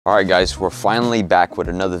Alright guys, we're finally back with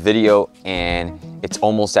another video, and it's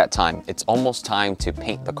almost that time. It's almost time to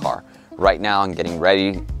paint the car. Right now I'm getting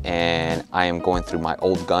ready and I am going through my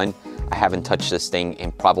old gun. I haven't touched this thing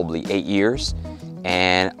in probably 8 years,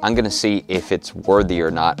 and I'm gonna see if it's worthy or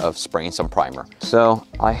not of spraying some primer. So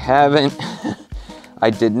I haven't, I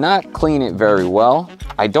did not clean it very well.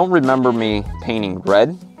 I don't remember me painting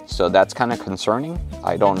red, so that's kind of concerning.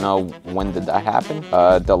 I don't know when did that happen.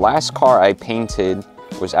 The last car I painted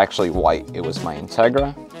was actually white. It was my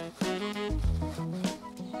Integra.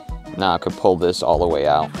 Now I could pull this all the way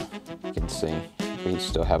out. You can see we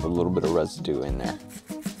still have a little bit of residue in there.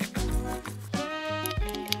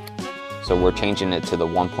 So we're changing it to the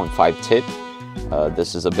 1.5 tip.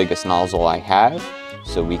 This is the biggest nozzle I have,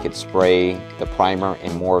 so we could spray the primer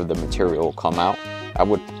and more of the material will come out. I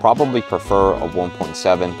would probably prefer a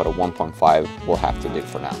 1.7, but a 1.5 will have to do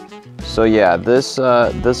for now. So yeah, this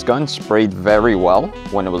gun sprayed very well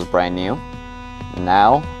when it was brand new.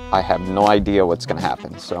 Now I have no idea what's gonna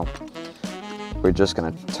happen, so we're just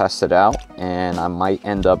gonna test it out, and I might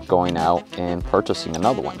end up going out and purchasing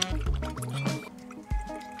another one.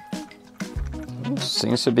 It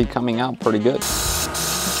seems to be coming out pretty good.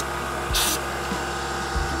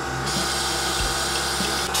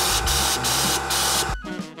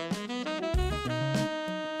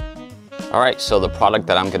 Alright, so the product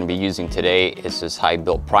that I'm going to be using today is this high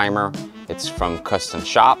built primer. It's from Custom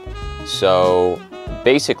Shop. So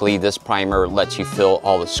basically this primer lets you fill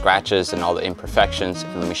all the scratches and all the imperfections,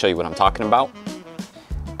 and let me show you what I'm talking about.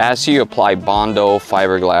 As you apply Bondo,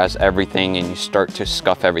 fiberglass, everything, and you start to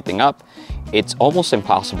scuff everything up, it's almost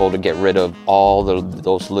impossible to get rid of all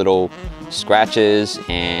those little scratches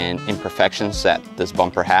and imperfections that this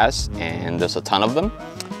bumper has, and there's a ton of them.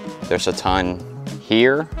 There's a ton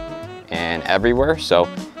here and everywhere. So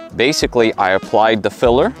basically I applied the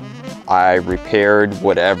filler, I repaired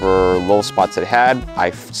whatever low spots it had,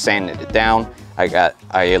 I sanded it down,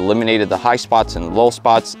 I eliminated the high spots and the low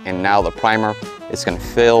spots, and now the primer is going to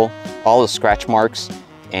fill all the scratch marks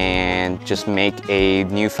and just make a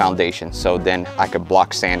new foundation. So then I could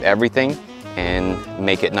block sand everything and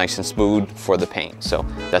make it nice and smooth for the paint. So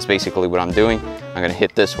that's basically what I'm doing. I'm going to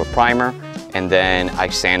hit this with primer, and then I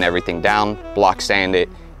sand everything down, block sand it,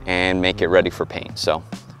 and make it ready for paint. So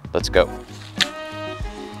let's go.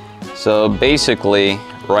 So basically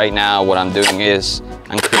right now what I'm doing is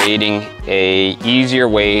I'm creating a easier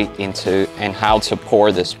way into and how to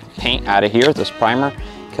pour this paint out of here, this primer,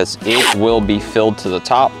 because it will be filled to the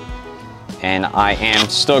top, and I am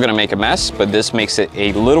still gonna make a mess, but this makes it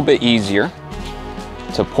a little bit easier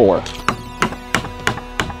to pour.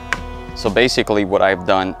 So basically what I've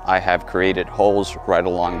done, I have created holes right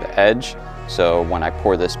along the edge. So when I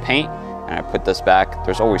pour this paint and I put this back,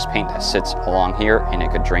 there's always paint that sits along here, and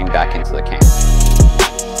it could drain back into the can.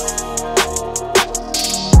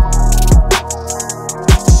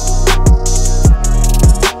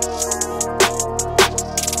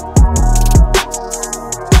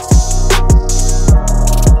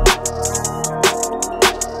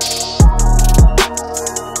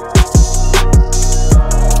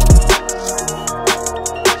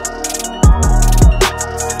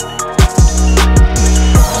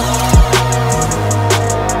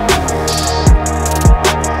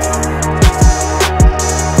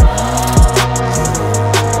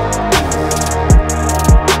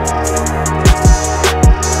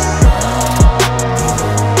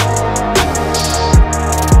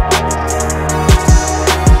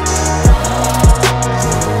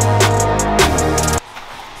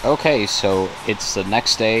 Okay, so it's the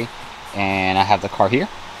next day and I have the car here.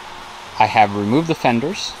 I have removed the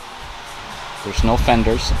fenders. There's no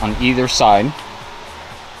fenders on either side.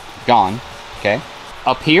 Gone. Okay.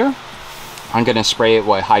 Up here, I'm gonna spray it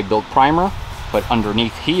with high built primer, but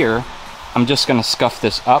underneath here, I'm just gonna scuff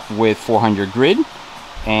this up with 400 grit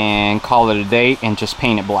and call it a day and just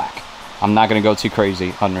paint it black. I'm not gonna go too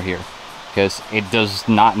crazy under here because it does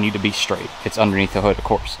not need to be straight. It's underneath the hood, of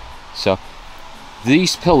course. So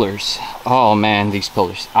these pillars, oh man, these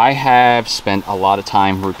pillars. I have spent a lot of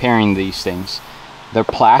time repairing these things. They're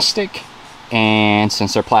plastic, and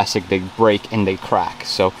since they're plastic, they break and they crack.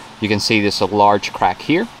 So you can see there's a large crack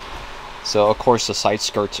here. So of course the side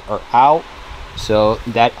skirts are out. So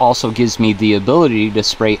that also gives me the ability to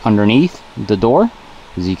spray underneath the door.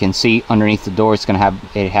 As you can see, underneath the door,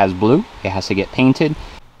 it has blue. It has to get painted.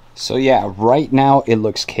 So yeah, right now it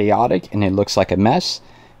looks chaotic and it looks like a mess.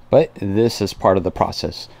 But this is part of the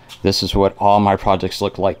process. This is what all my projects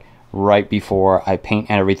look like right before I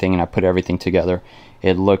paint everything and I put everything together.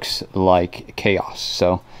 It looks like chaos.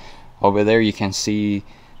 So over there you can see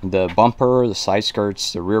the bumper, the side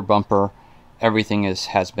skirts, the rear bumper, everything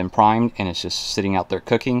has been primed and it's just sitting out there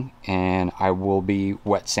cooking, and I will be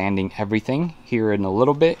wet sanding everything here in a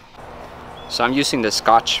little bit. So I'm using the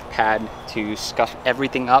Scotch pad to scuff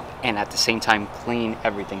everything up and at the same time clean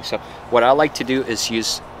everything. So what I like to do is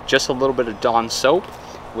use just a little bit of Dawn soap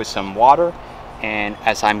with some water, and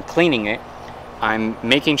as I'm cleaning it, I'm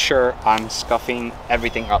making sure I'm scuffing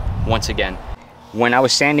everything up once again. When I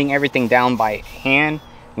was sanding everything down by hand,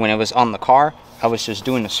 when it was on the car, I was just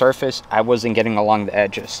doing the surface. I wasn't getting along the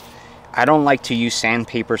edges. I don't like to use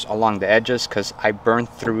sandpapers along the edges because I burn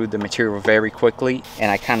through the material very quickly, and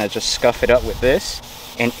I kind of just scuff it up with this,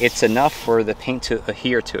 and it's enough for the paint to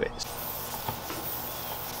adhere to it.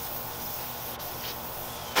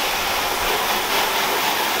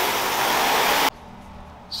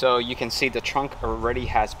 So you can see the trunk already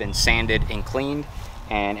has been sanded and cleaned,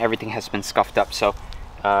 and everything has been scuffed up. So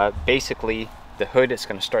basically the hood is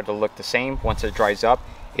going to start to look the same. Once it dries up,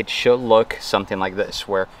 it should look something like this,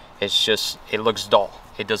 where it looks dull,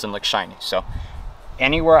 it doesn't look shiny. So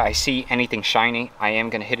anywhere I see anything shiny, I am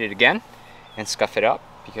going to hit it again and scuff it up,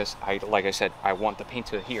 because like I said, I want the paint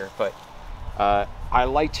to adhere. But I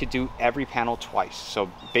like to do every panel twice. So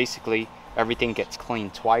basically everything gets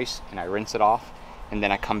cleaned twice, and I rinse it off, and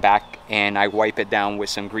then I come back and I wipe it down with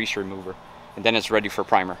some grease remover, and then it's ready for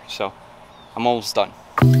primer. So I'm almost done.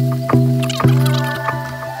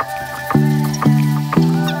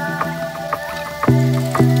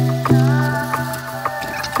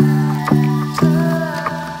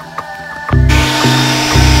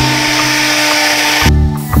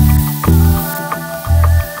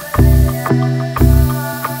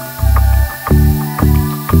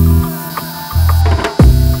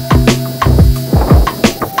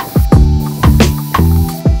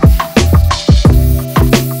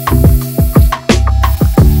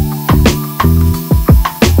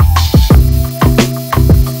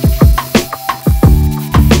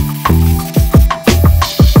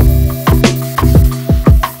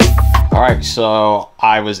 So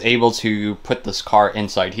I was able to put this car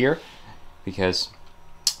inside here because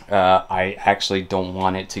I actually don't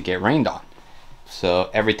want it to get rained on. So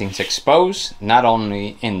everything's exposed, not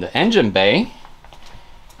only in the engine bay,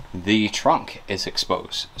 the trunk is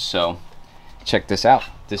exposed. So check this out.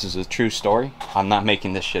 This is a true story. I'm not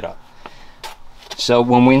making this shit up. So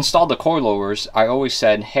when we installed the coilovers, I always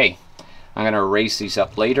said, hey, I'm gonna raise these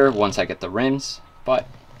up later once I get the rims, but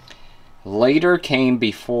later came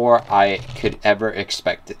before I could ever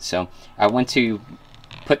expect it. So I went to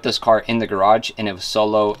put this car in the garage, and it was so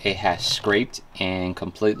low it has scraped and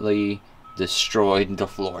completely destroyed the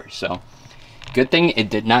floor. So good thing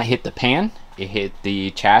it did not hit the pan. It hit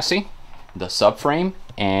the chassis, the subframe,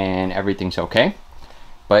 and everything's okay.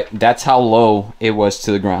 But that's how low it was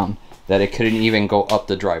to the ground that it couldn't even go up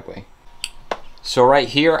the driveway. So right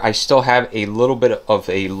here, I still have a little bit of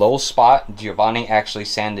a low spot. Giovanni actually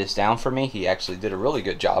sanded this down for me. He actually did a really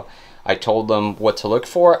good job. I told them what to look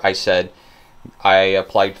for. I said, I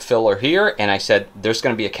applied filler here, and I said, there's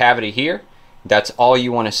going to be a cavity here. That's all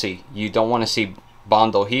you want to see. You don't want to see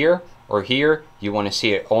Bondo here or here. You want to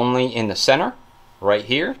see it only in the center, right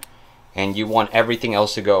here. And you want everything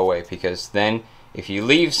else to go away, because then if you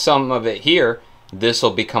leave some of it here, this will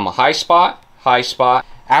become a high spot, high spot.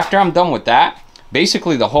 After I'm done with that,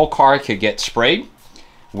 basically the whole car could get sprayed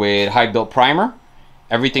with high built primer.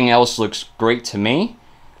 Everything else looks great to me.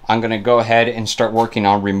 I'm gonna go ahead and start working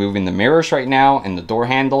on removing the mirrors right now and the door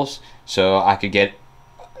handles, so I could get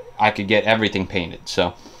everything painted.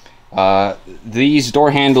 So these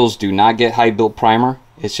door handles do not get high built primer.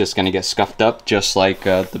 It's just gonna get scuffed up just like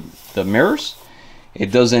the mirrors.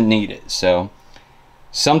 It doesn't need it. So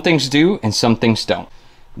some things do and some things don't.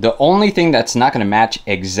 The only thing that's not going to match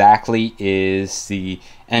exactly is the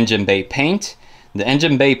engine bay paint. The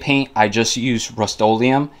engine bay paint, I just used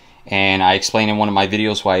Rust-Oleum, and I explained in one of my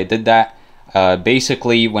videos why I did that.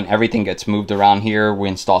 Basically, when everything gets moved around here, we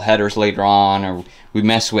install headers later on, or we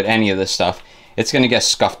mess with any of this stuff, it's going to get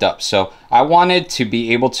scuffed up. So I wanted to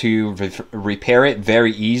be able to repair it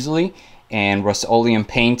very easily, and Rust-Oleum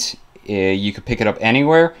paint, you could pick it up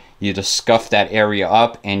anywhere. You just scuff that area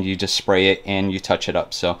up and you just spray it and you touch it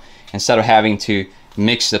up. So instead of having to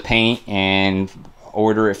mix the paint and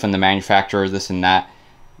order it from the manufacturer, this and that,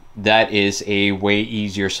 that is a way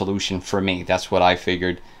easier solution for me. That's what I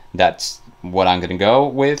figured. That's what I'm gonna go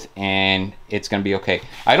with, and it's gonna be okay.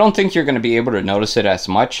 I don't think you're gonna be able to notice it as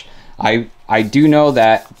much. I do know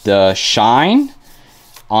that the shine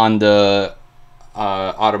on the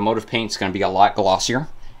automotive paint is gonna be a lot glossier,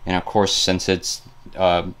 and of course, since it's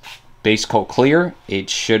base coat clear, it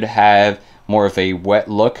should have more of a wet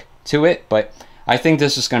look to it, but I think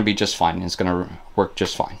this is going to be just fine. It's going to work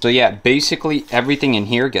just fine. So yeah, basically everything in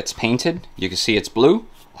here gets painted. You can see it's blue.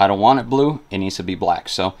 I don't want it blue, it needs to be black.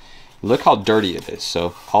 So look how dirty it is.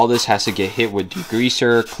 So all this has to get hit with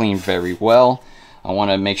degreaser, cleaned very well. I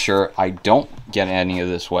want to make sure I don't get any of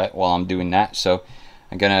this wet while I'm doing that. So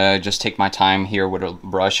I'm gonna just take my time here with a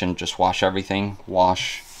brush and just wash everything,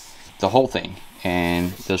 wash the whole thing.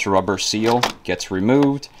 And this rubber seal gets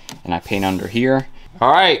removed and I paint under here.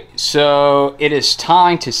 All right, so it is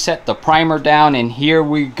time to set the primer down, and here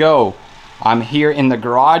we go. I'm here in the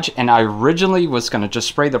garage, and I originally was gonna just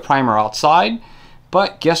spray the primer outside,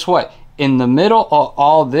 but guess what? In the middle of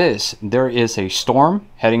all this, there is a storm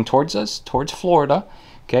heading towards us, towards Florida,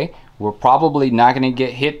 okay? We're probably not gonna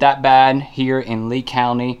get hit that bad here in Lee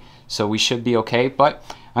County, so we should be okay, but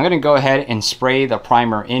I'm gonna go ahead and spray the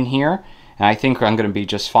primer in here, and I think I'm gonna be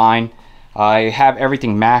just fine. I have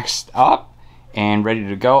everything maxed up and ready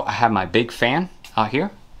to go. I have my big fan out here.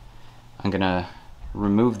 I'm gonna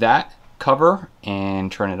remove that cover and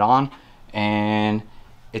turn it on, and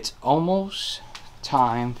it's almost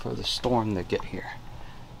time for the storm to get here.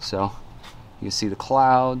 So you can see the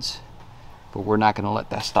clouds, but we're not gonna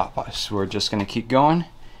let that stop us. We're just gonna keep going,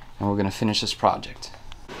 and we're gonna finish this project.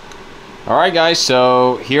 All right guys,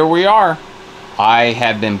 so here we are. I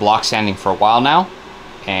have been block sanding for a while now,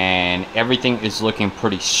 and everything is looking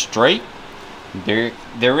pretty straight.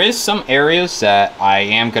 There is some areas that I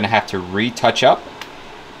am gonna have to retouch up.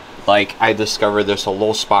 Like I discovered there's a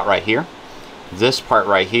low spot right here. This part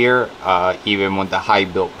right here, even with the high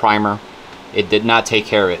built primer, it did not take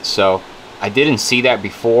care of it. So I didn't see that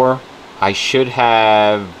before. I should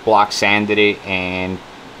have block sanded it and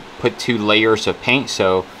put 2 layers of paint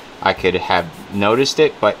so I could have noticed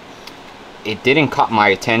it, but it didn't catch my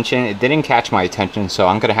attention. It didn't catch my attention, so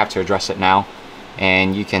I'm gonna have to address it now.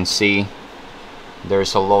 And you can see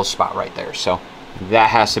there's a low spot right there, so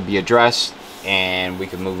that has to be addressed and we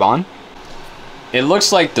can move on. It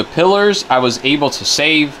looks like the pillars I was able to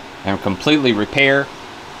save and completely repair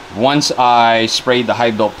once I sprayed the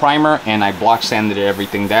high built primer and I block sanded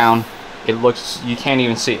everything down. It looks, you can't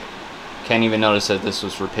even see it, can't even notice that this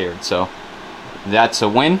was repaired, so that's a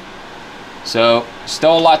win. So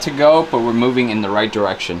still a lot to go, but we're moving in the right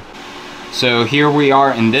direction. So here we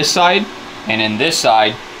are in this side, and in this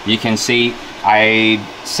side you can see I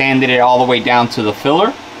sanded it all the way down to the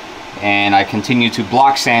filler, and I continued to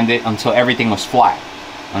block sand it until everything was flat,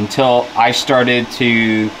 until I started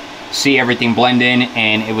to see everything blend in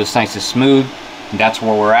and it was nice and smooth. That's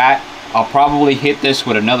where we're at. I'll probably hit this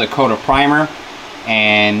with another coat of primer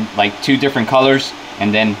and like 2 different colors,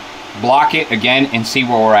 and then block it again and see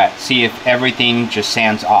where we're at, see if everything just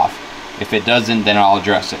sands off. If it doesn't, then I'll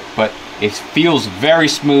address it, but it feels very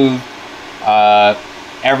smooth.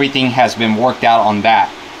 Everything has been worked out on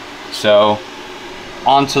that. So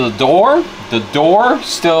onto the door. The door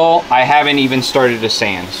still, I haven't even started to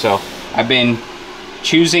sand. So I've been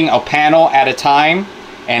choosing a panel at a time,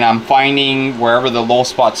 and I'm finding wherever the low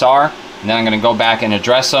spots are, and then I'm gonna go back and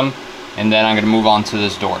address them, and then I'm gonna move on to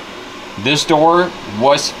this door. This door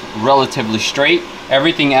was relatively straight.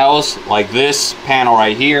 Everything else, like this panel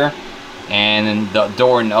right here, and then the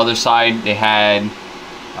door on the other side, they had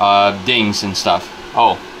dings and stuff.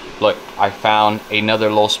 Oh, look, I found another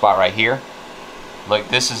low spot right here. Look,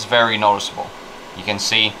 this is very noticeable. You can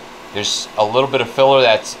see there's a little bit of filler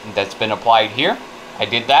that's been applied here. I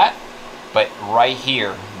did that, but right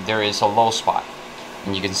here there is a low spot,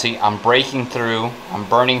 and you can see I'm breaking through, I'm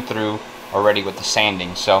burning through already with the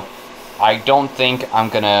sanding. So I don't think I'm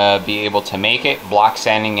gonna be able to make it block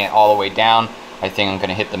sanding it all the way down. I think I'm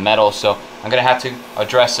gonna hit the metal, so I'm gonna have to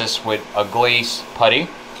address this with a glaze putty,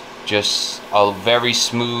 just a very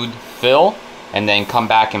smooth fill, and then come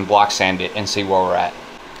back and block sand it and see where we're at.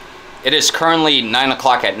 It is currently 9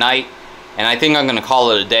 o'clock at night, and I think I'm gonna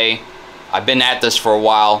call it a day. I've been at this for a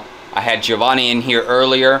while. I had Giovanni in here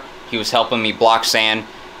earlier. He was helping me block sand,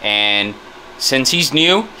 and since he's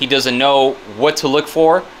new, he doesn't know what to look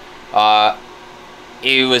for.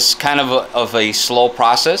 It was kind of a slow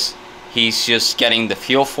process. He's just getting the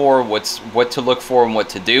feel for what to look for and what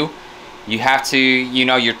to do. You have to, you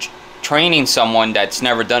know, you're training someone that's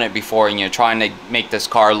never done it before, and you're trying to make this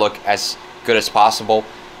car look as good as possible.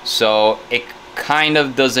 So it kind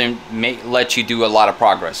of doesn't let you do a lot of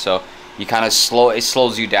progress. So you kind of it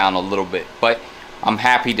slows you down a little bit. But I'm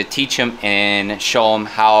happy to teach him and show him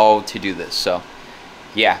how to do this. So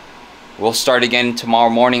yeah, we'll start again tomorrow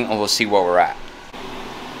morning, and we'll see where we're at.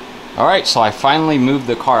 Alright, so I finally moved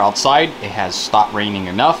the car outside. It has stopped raining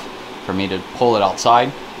enough for me to pull it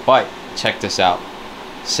outside. But check this out.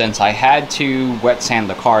 Since I had to wet sand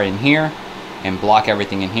the car in here and block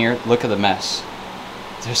everything in here, look at the mess.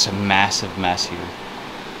 there's a massive mess here.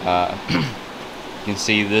 You can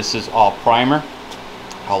see this is all primer.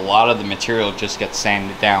 A lot of the material just gets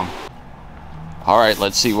sanded down. All right,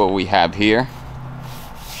 let's see what we have here.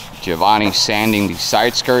 Giovanni sanding the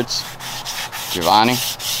side skirts. Giovanni,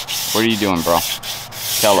 what are you doing, bro?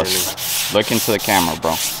 Tell us. Look into the camera,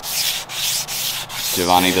 bro.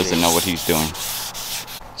 Giovanni doesn't know what he's doing.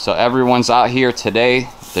 So everyone's out here today.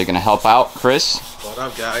 They're gonna help out Chris. What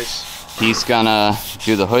up, guys? He's gonna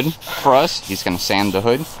do the hood for us. He's gonna sand the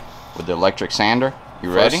hood with the electric sander.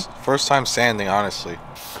 You ready? First time sanding, honestly.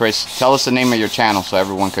 Chris, tell us the name of your channel so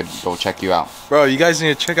everyone could go check you out. Bro, you guys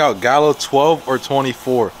need to check out Gallo 12 or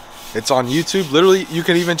 24. It's on YouTube. Literally, you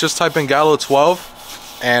can even just type in Gallo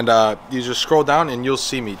 12 and you just scroll down and you'll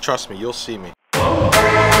see me. Trust me, you'll see me.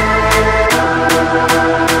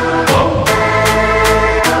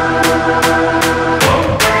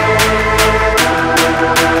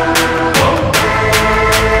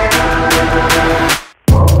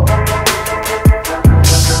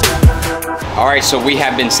 Alright, so we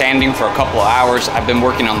have been sanding for a couple of hours. I've been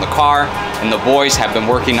working on the car, and the boys have been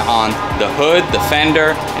working on the hood, the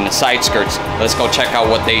fender, and the side skirts. Let's go check out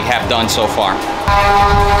what they have done so far.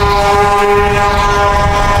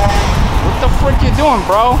 What the frick you doing,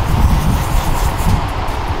 bro?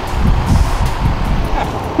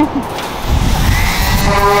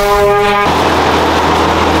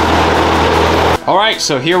 Alright,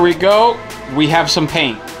 so here we go. We have some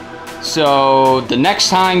paint. So the next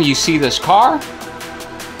time you see this car,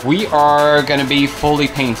 we are gonna be fully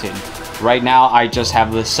painted. Right now I just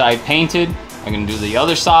have this side painted. I'm gonna do the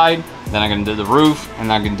other side, then I'm gonna do the roof,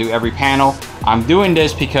 and I'm gonna do every panel. I'm doing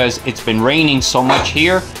this because it's been raining so much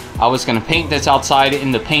here. I was gonna paint this outside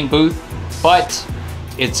in the paint booth, but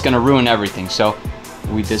it's gonna ruin everything. So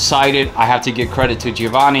we decided, I have to give credit to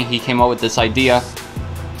Giovanni. He came up with this idea.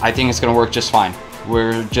 I think it's gonna work just fine.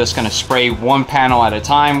 We're just gonna spray one panel at a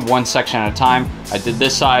time, one section at a time. I did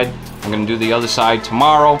this side, I'm gonna do the other side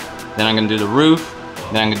tomorrow, then I'm gonna do the roof,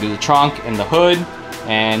 then I'm gonna do the trunk and the hood,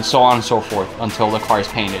 and so on and so forth until the car is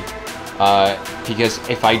painted. Because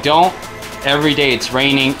if I don't, every day it's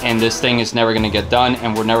raining and this thing is never gonna get done,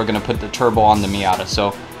 and we're never gonna put the turbo on the Miata,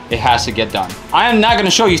 so it has to get done. I am not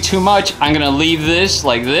gonna show you too much. I'm gonna leave this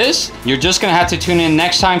like this. You're just gonna have to tune in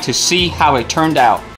next time to see how it turned out.